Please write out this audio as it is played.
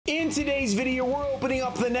today's video, we're opening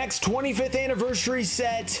up the next 25th anniversary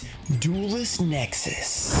set, Duelist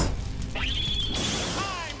Nexus.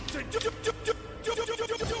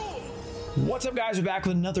 What's up, guys? We're back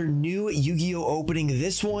with another new Yu-Gi-Oh opening.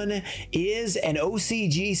 This one is an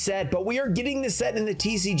OCG set, but we are getting the set in the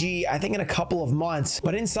TCG, I think, in a couple of months.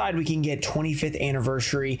 But inside, we can get 25th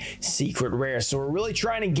anniversary secret rare. So we're really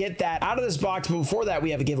trying to get that out of this box. But before that,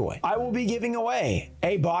 we have a giveaway. I will be giving away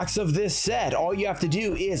a box of this set. All you have to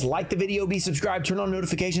do is like the video, be subscribed, turn on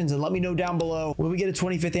notifications, and let me know down below when we get a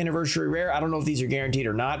 25th anniversary rare. I don't know if these are guaranteed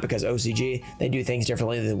or not because OCG, they do things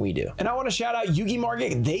differently than we do. And I want to shout out Yugi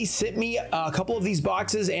Market. They sent me a couple of these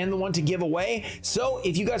boxes and the one to give away. So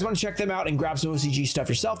if you guys want to check them out and grab some OCG stuff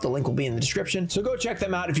yourself, the link will be in the description. So go check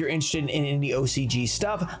them out if you're interested in any OCG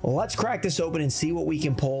stuff. Let's crack this open and see what we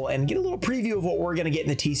can pull and get a little preview of what we're going to get in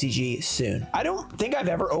the TCG soon. I don't think I've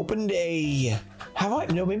ever opened a... Have I?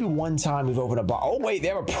 No, maybe one time we've opened a box. Oh, wait, they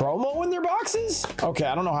have a promo in their boxes? Okay,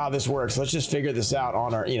 I don't know how this works. Let's just figure this out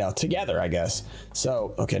on our, together, I guess.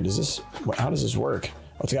 So, okay, how does this work?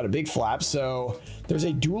 Oh, it's got a big flap. So there's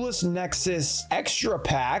a Duelist Nexus extra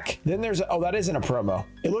pack. Then there's oh, that isn't a promo.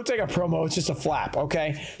 It looked like a promo. It's just a flap.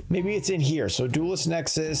 Okay, maybe it's in here. So Duelist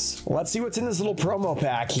Nexus. Let's see what's in this little promo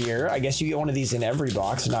pack here. I guess you get one of these in every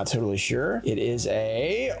box. I'm not totally sure. It is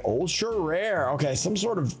a ultra rare. Okay, some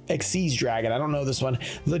sort of Xyz dragon. I don't know this one.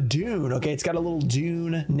 The Dune. Okay, it's got a little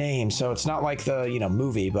Dune name. So it's not like the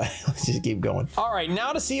movie, but let's just keep going. All right,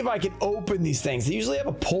 now to see if I can open these things. They usually have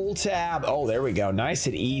a pull tab. Oh, there we go. Nice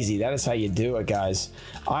and easy. That is how you do it, guys.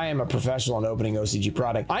 I am a professional in opening OCG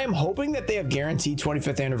product. I am hoping that they have guaranteed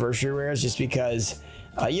 25th anniversary rares just because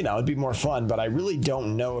it'd be more fun, but I really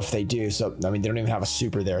don't know if they do. So, I mean, they don't even have a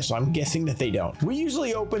super there, so I'm guessing that they don't. We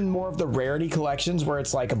usually open more of the rarity collections where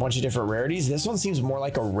it's like a bunch of different rarities. This one seems more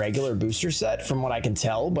like a regular booster set from what I can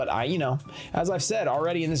tell, but as I've said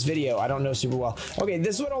already in this video, I don't know super well. Okay,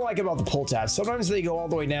 this is what I like about the pull tabs. Sometimes they go all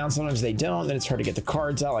the way down, sometimes they don't. Then it's hard to get the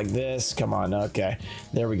cards out like this. Come on, okay.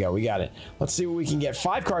 There we go, we got it. Let's see what we can get.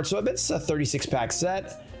 5 cards, so I bet it's a 36-pack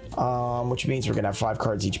set. Which means we're gonna have 5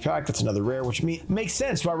 cards each pack. That's another rare, which makes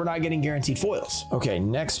sense why we're not getting guaranteed foils. Okay,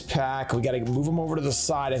 next pack, we gotta move them over to the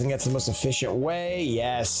side. I think that's the most efficient way.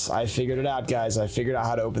 Yes, I figured it out, guys. I figured out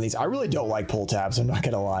how to open these. I really don't like pull tabs, I'm not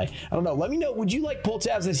gonna lie. I don't know, let me know, would you like pull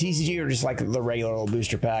tabs in TCG or just like the regular old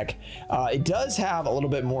booster pack? It does have a little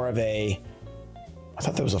bit more of a... I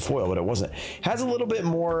thought that was a foil, but it wasn't. It has a little bit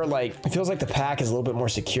more, like, it feels like the pack is a little bit more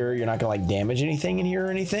secure. You're not gonna like damage anything in here or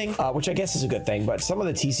anything, which I guess is a good thing. But some of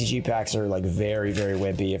the TCG packs are like very, very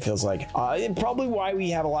wimpy. It feels like and probably why we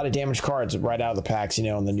have a lot of damaged cards right out of the packs,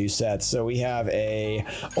 in the new sets. So we have a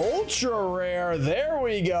ultra rare. There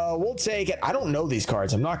we go. We'll take it. I don't know these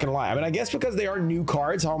cards. I'm not gonna lie. I mean, I guess because they are new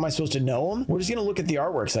cards, how am I supposed to know them? We're just gonna look at the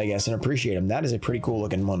artworks, I guess, and appreciate them. That is a pretty cool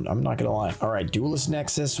looking one. I'm not gonna lie. All right, Duelist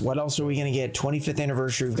Nexus. What else are we gonna get? 25th anniversary.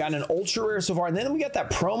 We've gotten an ultra rare so far, and then we got that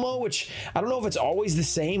promo, which I don't know if it's always the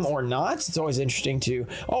same or not. It's always interesting to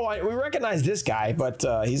we recognize this guy, but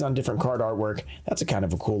he's on different card artwork. That's a kind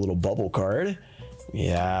of a cool little bubble card.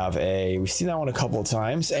 We've seen that one a couple of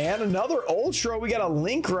times, and another ultra. We got a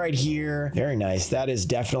Link right here. Very nice. That is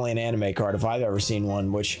definitely an anime card if I've ever seen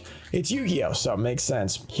one, which it's Yu-Gi-Oh, so it makes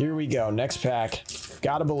sense. Here we go. Next pack.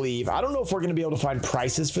 Gotta believe. I don't know if we're gonna be able to find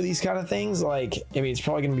prices for these kind of things. Like, I mean, it's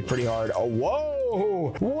probably gonna be pretty hard. Oh, whoa!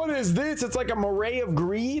 What is this? It's like a Moray of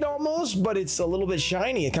Greed almost, but it's a little bit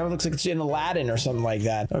shiny. It kind of looks like it's in Aladdin or something like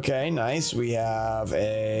that. Okay, nice. We have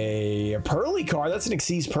a Pearly card. That's an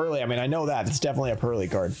Xyz Pearly. I mean, I know that. It's definitely a Pearly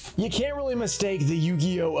card. You can't really mistake the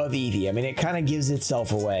Yu-Gi-Oh of Eevee. I mean, it kind of gives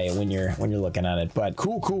itself away when you're looking at it. But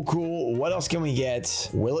cool, cool, cool. What else can we get?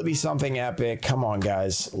 Will it be something epic? Come on,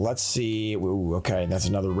 guys. Let's see. Ooh, okay, that's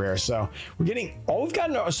another rare. So we're getting all we've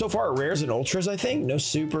gotten so far are rares and ultras, I think. No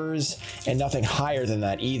supers and nothing higher than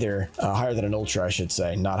that either. Higher than an ultra, I should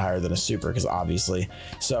say, not higher than a super, because obviously.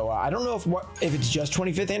 So I don't know if it's just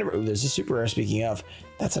 25th anniversary. Ooh, there's a super rare. Speaking of,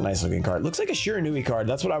 that's a nice looking card. Looks like a Shiranui card.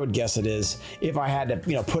 That's what I would guess it is if I had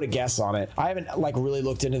to, put a guess on it. I haven't like really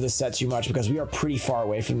looked into this set too much because we are pretty far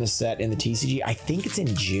away from this set in the TCG. I think it's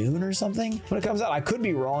in June or something when it comes out. I could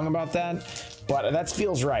be wrong about that, but that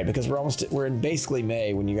feels right because we're in basically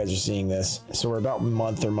May when you guys are seeing this. So we're about a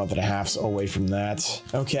month or month and a half away from that.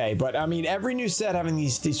 Okay, but I mean, every new set having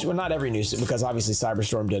these well, not every new set because obviously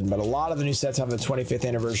Cyberstorm didn't, but a lot of the new sets having the 25th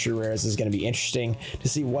anniversary rares is going to be interesting to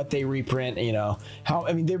see what they reprint, how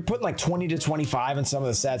I mean, they're putting like 20 to 25 in some of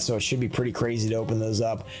the sets, so it should be pretty crazy to open those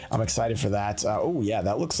up. I'm excited for that. Oh yeah,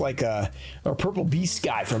 that looks like a purple beast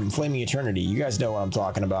guy from Flaming Eternity. You guys know what I'm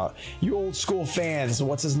talking about. You old school fans.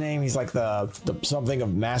 What's his name? He's like the something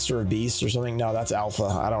of Master of Beasts or something. No, that's Alpha.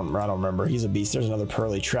 I don't remember. He's a beast. There's another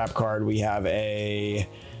pearly trap card. We have a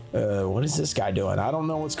what is this guy doing? I don't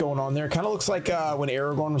know what's going on there. Kind of looks like when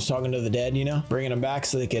Aragorn was talking to the dead, you know, bringing them back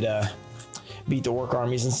so they could beat the orc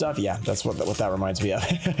armies and stuff. Yeah, that's what that reminds me of.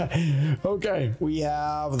 Okay, we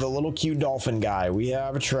have the little cute dolphin guy. We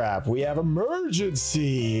have a trap. We have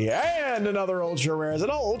emergency and another ultra rare. Is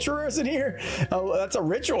it all ultra rares in here? Oh, that's a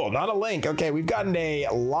ritual, not a link. Okay, we've gotten a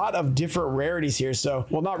lot of different rarities here. So,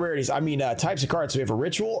 well, not rarities. I mean types of cards. So we have a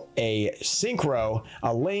ritual, a synchro,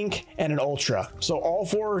 a link, and an ultra. So all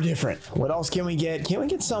four are different. What else can we get? Can we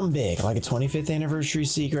get something big like a 25th anniversary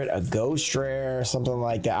secret, a ghost rare, something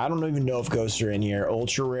like that? I don't even know if ghosts are in here.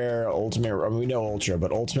 Ultra rare, ultimate, I mean, we know ultra,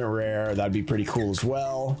 but ultimate rare, that'd be pretty cool as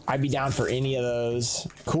well. I'd be down for any of those.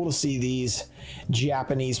 Cool to see these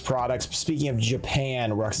Japanese products. Speaking of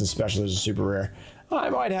Japan, Ruxin Special is a super rare. I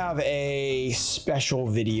might have a special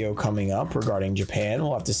video coming up regarding Japan.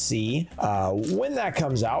 We'll have to see when that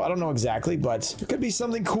comes out. I don't know exactly, but it could be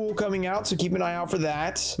something cool coming out, so keep an eye out for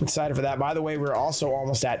that. I'm excited for that. By the way, we're also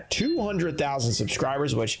almost at 200,000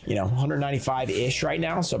 subscribers, which, you know, 195-ish right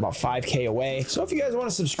now, so about 5K away. So if you guys want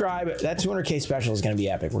to subscribe, that 200K special is going to be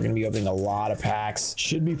epic. We're going to be opening a lot of packs.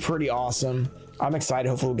 Should be pretty awesome. I'm excited.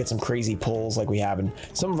 Hopefully we'll get some crazy pulls like we have in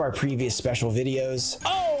some of our previous special videos.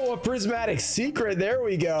 Oh, a prismatic secret. There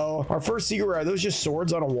we go. Our first secret. Are those just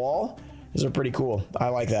swords on a wall? Those are pretty cool. I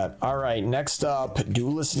like that. All right, next up,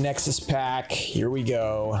 Duelist Nexus pack. Here we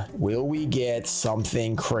go. Will we get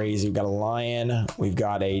something crazy? We've got a lion. We've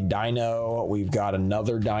got a dino. We've got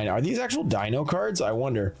another dino. Are these actual dino cards? I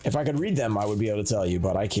wonder. If I could read them, I would be able to tell you,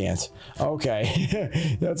 but I can't.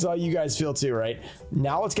 Okay, that's how you guys feel too, right?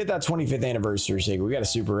 Now let's get that 25th anniversary secret. We got a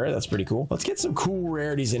super rare. That's pretty cool. Let's get some cool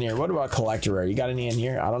rarities in here. What about collector rare? You got any in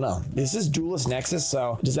here? I don't know. This is Duelist Nexus,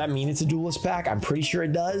 so does that mean it's a Duelist pack? I'm pretty sure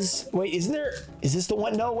it does. Wait, is this the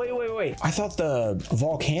one? No, wait. I thought the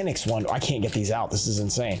Volcanics one. I can't get these out. This is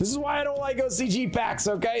insane. This is why I don't like OCG packs,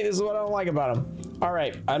 okay? This is what I don't like about them. All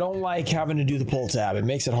right, I don't like having to do the pull tab. It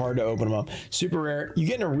makes it hard to open them up. Super rare. You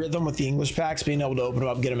get in a rhythm with the English packs, being able to open them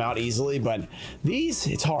up, get them out easily, but these,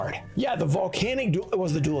 it's hard. Yeah, the Volcanic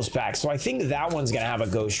was the Duelist pack, so I think that one's gonna have a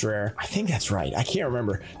ghost rare. I think that's right. I can't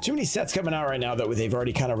remember. Too many sets coming out right now that they've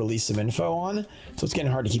already kind of released some info on, so it's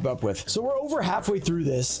getting hard to keep up with. So we're over halfway through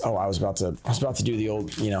this. Oh, I was about to do the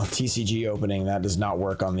old, you know, TCG opening. That does not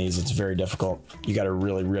work on these. It's very difficult. You got to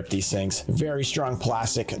really rip these things. Very strong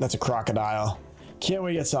plastic. That's a crocodile. Can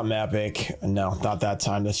we get something epic? No, not that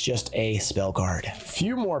time. That's just a spell card.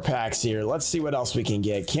 Few more packs here. Let's see what else we can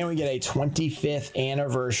get. Can we get a 25th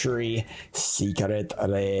anniversary secret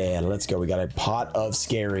rare? Let's go. We got a pot of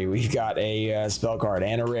scary. We've got a spell card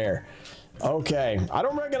and a rare. Okay, I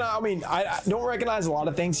don't recognize a lot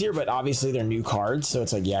of things here, but obviously they're new cards, so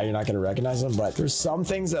it's like, yeah, you're not going to recognize them, but there's some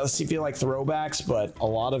things that feel like throwbacks, but a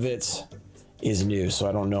lot of it is new, so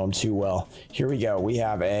I don't know them too well. Here we go. We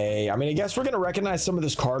have I guess we're going to recognize some of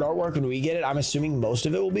this card artwork when we get it. I'm assuming most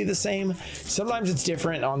of it will be the same. Sometimes it's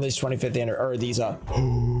different on these 25th or these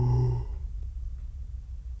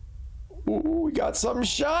Ooh, we got something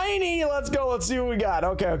shiny. Let's go. Let's see what we got.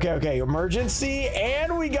 Okay. Emergency.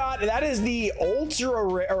 And we got, that is the ultra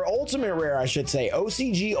rare, or ultimate rare, I should say.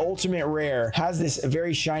 OCG ultimate rare has this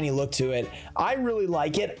very shiny look to it. I really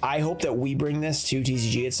like it. I hope that we bring this to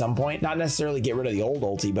TCG at some point. Not necessarily get rid of the old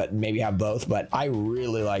ulti, but maybe have both. But I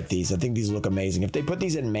really like these. I think these look amazing. If they put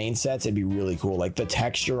these in main sets, it'd be really cool. Like the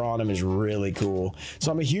texture on them is really cool.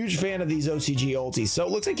 So I'm a huge fan of these OCG ultis. So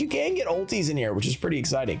it looks like you can get ultis in here, which is pretty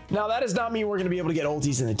exciting. Now that is not mean we're going to be able to get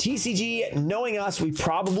ultis in the TCG. Knowing us, we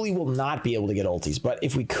probably will not be able to get ultis, but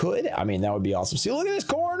if we could, I mean, that would be awesome. See, look at this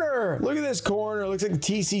corner. Look at this corner. Looks like the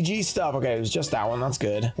TCG stuff. Okay, it was just that one. That's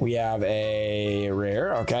good. We have a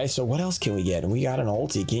rare. Okay, so what else can we get? We got an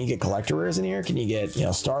ulti. Can you get collector rares in here? Can you get, you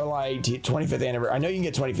know, Starlight 25th anniversary? I know you can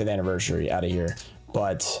get 25th anniversary out of here,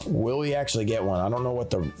 but will we actually get one? I don't know what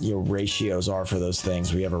the ratios are for those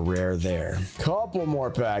things. We have a rare there. Couple more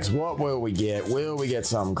packs. What will we get? Will we get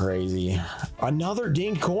something crazy? Another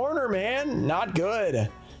dinged corner, man. Not good.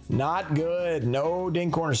 Not good. No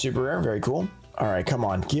dinged corner. Super rare. Very cool. All right, come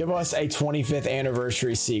on. Give us a 25th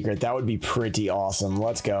anniversary secret. That would be pretty awesome.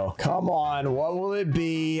 Let's go. Come on. What will it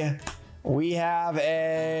be? We have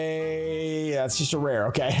that's just a rare.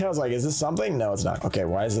 Okay. I was like, is this something? No, it's not. Okay.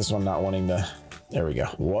 Why is this one not wanting to There we go.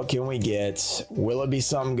 What can we get? Will it be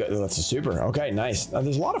something good? That's a super. Okay, nice.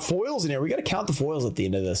 There's a lot of foils in here. We got to count the foils at the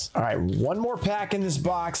end of this. All right, one more pack in this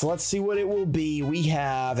box. Let's see what it will be. We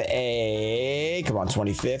have a, come on,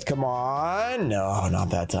 25th. Come on. No, not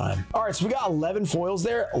that time. All right, so we got 11 foils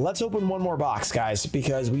there. Let's open one more box, guys,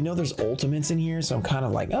 because we know there's ultimates in here. So I'm kind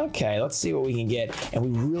of like, okay, let's see what we can get. And we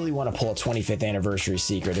really want to pull a 25th anniversary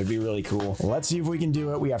secret. It'd be really cool. Let's see if we can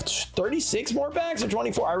do it. We have 36 more packs or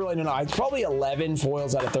 24. I really don't know. It's probably 11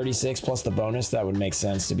 foils out of 36 plus the bonus. That would make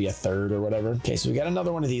sense to be a third or whatever. Okay, so we got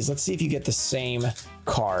another one of these. Let's see if you get the same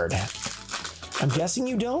card. I'm guessing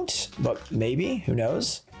you don't, but maybe. Who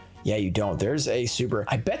knows? Yeah, you don't. There's a super.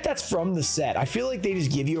 I bet that's from the set. I feel like they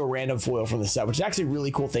just give you a random foil from the set, which is actually a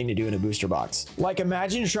really cool thing to do in a booster box. Like,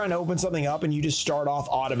 imagine you're trying to open something up and you just start off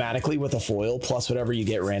automatically with a foil plus whatever you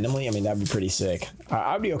get randomly. I mean, that'd be pretty sick.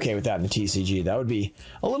 I'd be okay with that in the TCG. That would be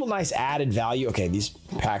a little nice added value. Okay, these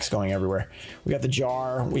packs going everywhere. We got the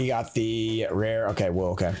jar. We got the rare. Okay, well,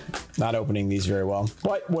 okay. Not opening these very well.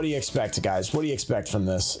 But what do you expect, guys? What do you expect from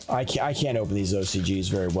this? I can't open these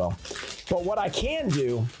OCGs very well. But what I can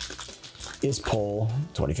do is pull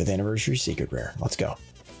 25th anniversary secret rare. Let's go.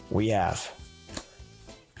 We have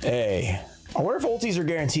a, I wonder if ultis are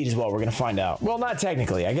guaranteed as well. We're gonna find out. Well, not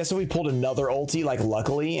technically. I guess if we pulled another ulti, like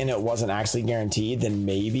luckily, and it wasn't actually guaranteed, then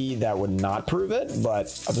maybe that would not prove it. But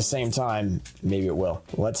at the same time, maybe it will.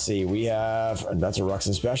 Let's see. We have, that's a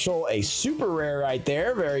Ruxin special, a super rare right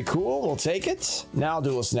there. Very cool. We'll take it. Now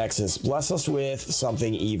Duelist Nexus. Bless us with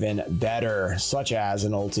something even better, such as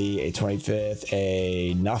an ulti, a 25th,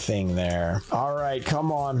 a nothing there. All right,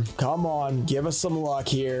 come on. Come on. Give us some luck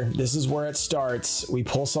here. This is where it starts. We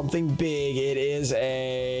pull something big. It is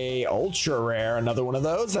a ultra rare, another one of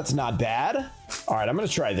those. That's not bad. All right, I'm gonna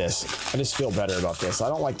try this. I just feel better about this. I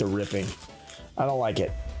don't like the ripping. I don't like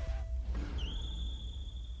it.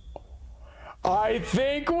 I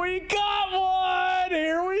think we got one.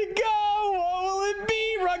 Here we go. What will it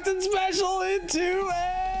be? Ruxin special into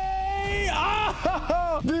a,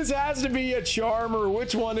 oh, this has to be a charmer.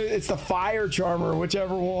 Which one? It's the fire charmer,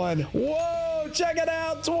 whichever one. Whoa. Check it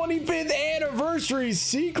out, 25th anniversary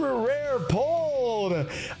secret rare pulled.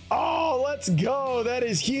 Oh, let's go. That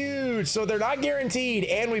is huge. So they're not guaranteed,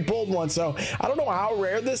 and we pulled one. So I don't know how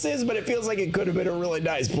rare this is, but it feels like it could have been a really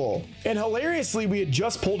nice pull. And hilariously, we had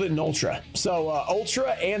just pulled it in ultra. So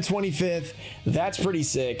ultra and 25th, that's pretty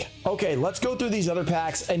sick. Okay, let's go through these other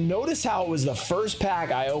packs and notice how it was the first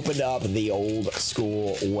pack I opened up the old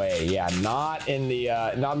school way. Yeah, not in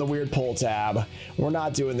the weird pull tab. We're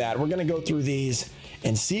not doing that. We're gonna go through these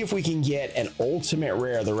and see if we can get an ultimate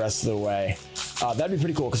rare the rest of the way. That'd be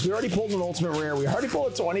pretty cool because we already pulled an ultimate rare. We already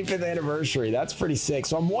pulled a 25th anniversary. That's pretty sick.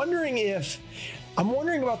 So I'm wondering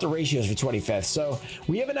about the ratios for 25th. So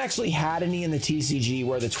we haven't actually had any in the TCG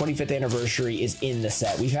where the 25th anniversary is in the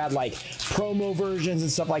set. We've had like promo versions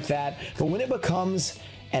and stuff like that. But when it becomes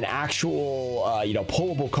an actual,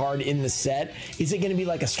 pullable card in the set, is it going to be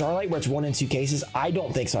like a Starlight where it's 1 in 2 cases? I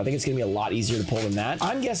don't think so. I think it's going to be a lot easier to pull than that.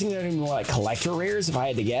 I'm guessing they're going to be more like collector rares if I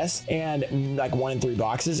had to guess, and like 1 in 3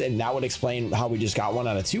 boxes, and that would explain how we just got 1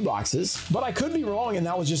 out of 2 boxes. But I could be wrong, and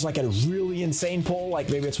that was just like a really insane pull, like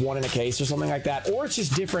maybe it's 1 in a case or something like that, or it's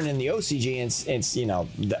just different in the OCG, and it's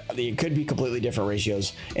it could be completely different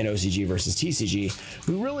ratios in OCG versus TCG.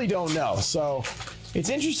 We really don't know. So it's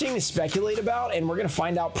interesting to speculate about, and we're going to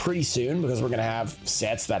find out pretty soon because we're going to have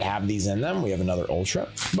sets that have these in them. We have another ultra.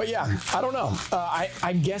 But yeah, I don't know.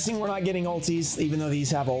 I'm guessing we're not getting ultis, even though these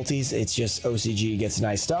have ultis. It's just OCG gets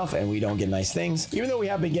nice stuff, and we don't get nice things. Even though we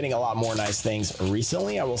have been getting a lot more nice things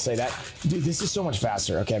recently, I will say that. Dude, this is so much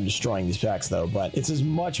faster. Okay, I'm destroying these packs, though, but it's as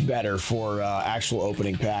much better for actual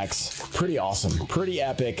opening packs. Pretty awesome. Pretty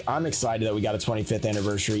epic. I'm excited that we got a 25th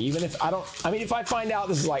anniversary. Even if if I find out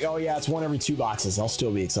this is like, oh yeah, it's 1 every 2 boxes, I'll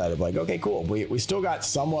still be excited. Like, okay, cool. We still got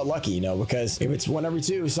somewhat lucky, because if it's 1 every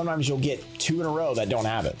 2, sometimes you'll get 2 in a row that don't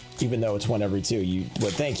have it. Even though it's 1 every 2, you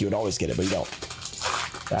would think you would always get it, but you don't.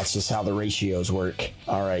 That's just how the ratios work.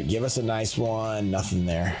 All right, give us a nice one. Nothing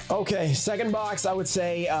there. Okay, second box, I would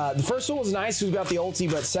say the first one was nice. We've got the ulti,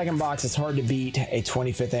 but second box, it's hard to beat a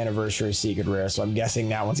 25th anniversary secret rare. So I'm guessing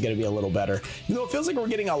that one's going to be a little better. You know, it feels like we're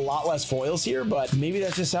getting a lot less foils here, but maybe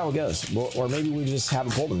that's just how it goes. Or maybe we just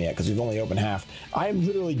haven't pulled them yet because we've only opened half. I am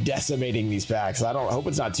literally decimating these packs. I hope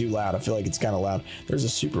it's not too loud. I feel like it's kind of loud. There's a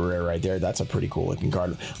super rare right there. That's a pretty cool looking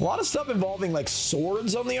card. A lot of stuff involving like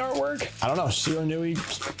swords on the artwork. I don't know. Shiranui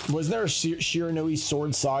Was there a Shiranui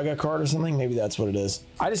Sword Saga card or something? Maybe that's what it is.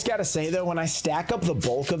 I just gotta say though, when I stack up the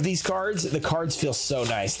bulk of these cards, the cards feel so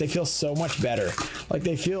nice. They feel so much better. Like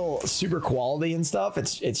they feel super quality and stuff.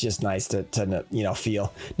 It's just nice to you know,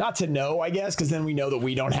 feel. Not to know, I guess, because then we know that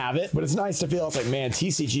we don't have it. But it's nice to feel. It's like, man,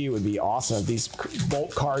 TCG would be awesome if these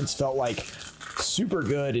bulk cards felt like super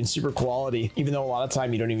good and super quality, even though a lot of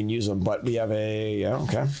time you don't even use them. But we have a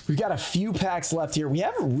okay, we've got a few packs left here. We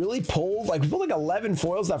haven't really pulled, like, we pulled like 11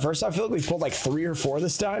 foils that first time. I feel like we pulled like 3 or 4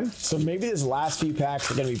 this time, so maybe this last few packs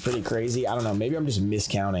are gonna be pretty crazy. I don't know, maybe I'm just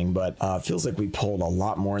miscounting, but it feels like we pulled a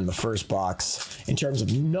lot more in the first box in terms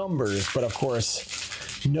of numbers. But of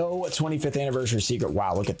course, no 25th anniversary secret.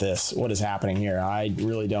 Wow, look at this. What is happening here? I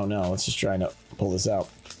really don't know. Let's just try to pull this out.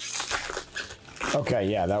 Okay,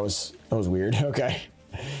 yeah, that was weird. Okay,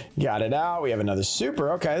 got it out. We have another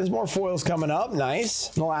super. Okay, there's more foils coming up. Nice.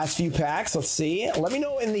 In the last few packs, let's see. Let me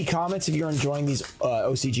know in the comments if you're enjoying these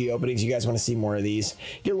OCG openings. You guys want to see more of these.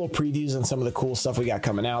 Get a little previews on some of the cool stuff we got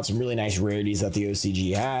coming out. Some really nice rarities that the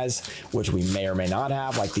OCG has, which we may or may not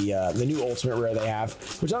have, like the new Ultimate Rare they have,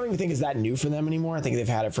 which I don't even think is that new for them anymore. I think they've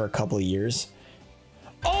had it for a couple of years.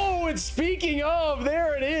 Oh, and speaking of,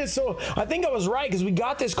 there it is. So I think I was right, because we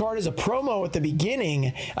got this card as a promo at the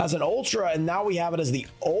beginning as an ultra, and now we have it as the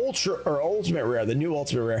ultra or ultimate rare, the new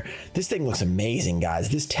ultimate rare. This thing looks amazing, guys.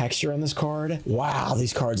 This texture on this card, wow,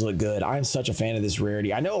 these cards look good. I'm such a fan of this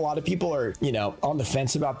rarity. I know a lot of people are, you know, on the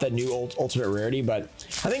fence about the new ultimate rarity, but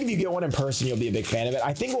I think if you get one in person, you'll be a big fan of it.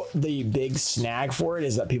 I think the big snag for it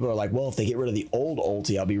is that people are like, well, if they get rid of the old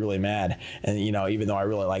ulti, I'll be really mad. And, you know, even though I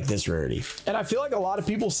really like this rarity. And I feel like a lot of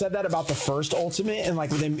people said that about the first ultimate, and like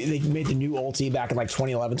they made the new ulti back in like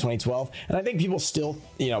 2011, 2012, and I think people still,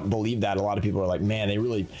 you know, believe that. A lot of people are like, man, they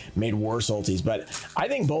really made worse ultis, but I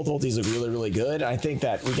think both ultis look really, really good. I think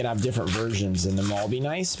that we can have different versions and them all be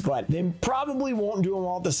nice, but they probably won't do them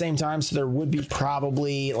all at the same time, so there would be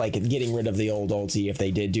probably like getting rid of the old ulti if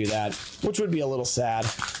they did do that, which would be a little sad.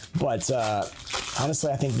 But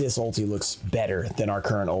honestly, I think this ulti looks better than our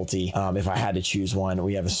current ulti. If I had to choose one,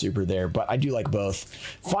 we have a super there, but I do like both.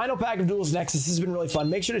 Final pack of Duelist Nexus. This has been really fun.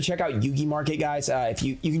 Make sure to check out Yugi Market, guys. If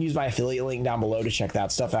you can use my affiliate link down below to check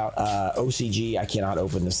that stuff out. OCG, I cannot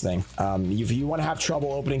open this thing. If you want to have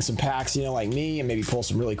trouble opening some packs, you know, like me, and maybe pull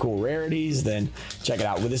some really cool rarities, then check it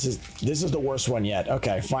out. Well, this is the worst one yet.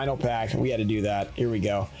 Okay, final pack. We had to do that. Here we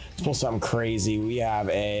go. Let's pull something crazy. We have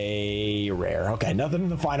a rare. Okay, nothing in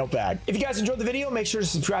the final pack. If you guys enjoyed the video, make sure to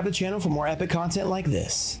subscribe to the channel for more epic content like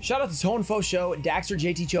this. Shout out to Tone Fo Show, Daxter,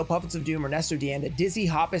 JT Cho, Puffins of Doom, Ernesto Deanda, Dizzy,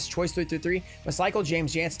 Hoppus, Choice 333, Macycle,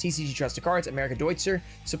 James Jance, TCG Trusted Cards, America Deutzer,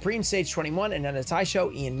 Supreme Sage 21, and Tai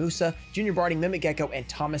Show, Ian Musa, Junior Barty, Mimic Gecko, and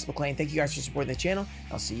Thomas McLean. Thank you guys for supporting the channel.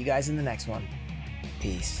 I'll see you guys in the next one.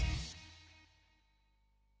 Peace.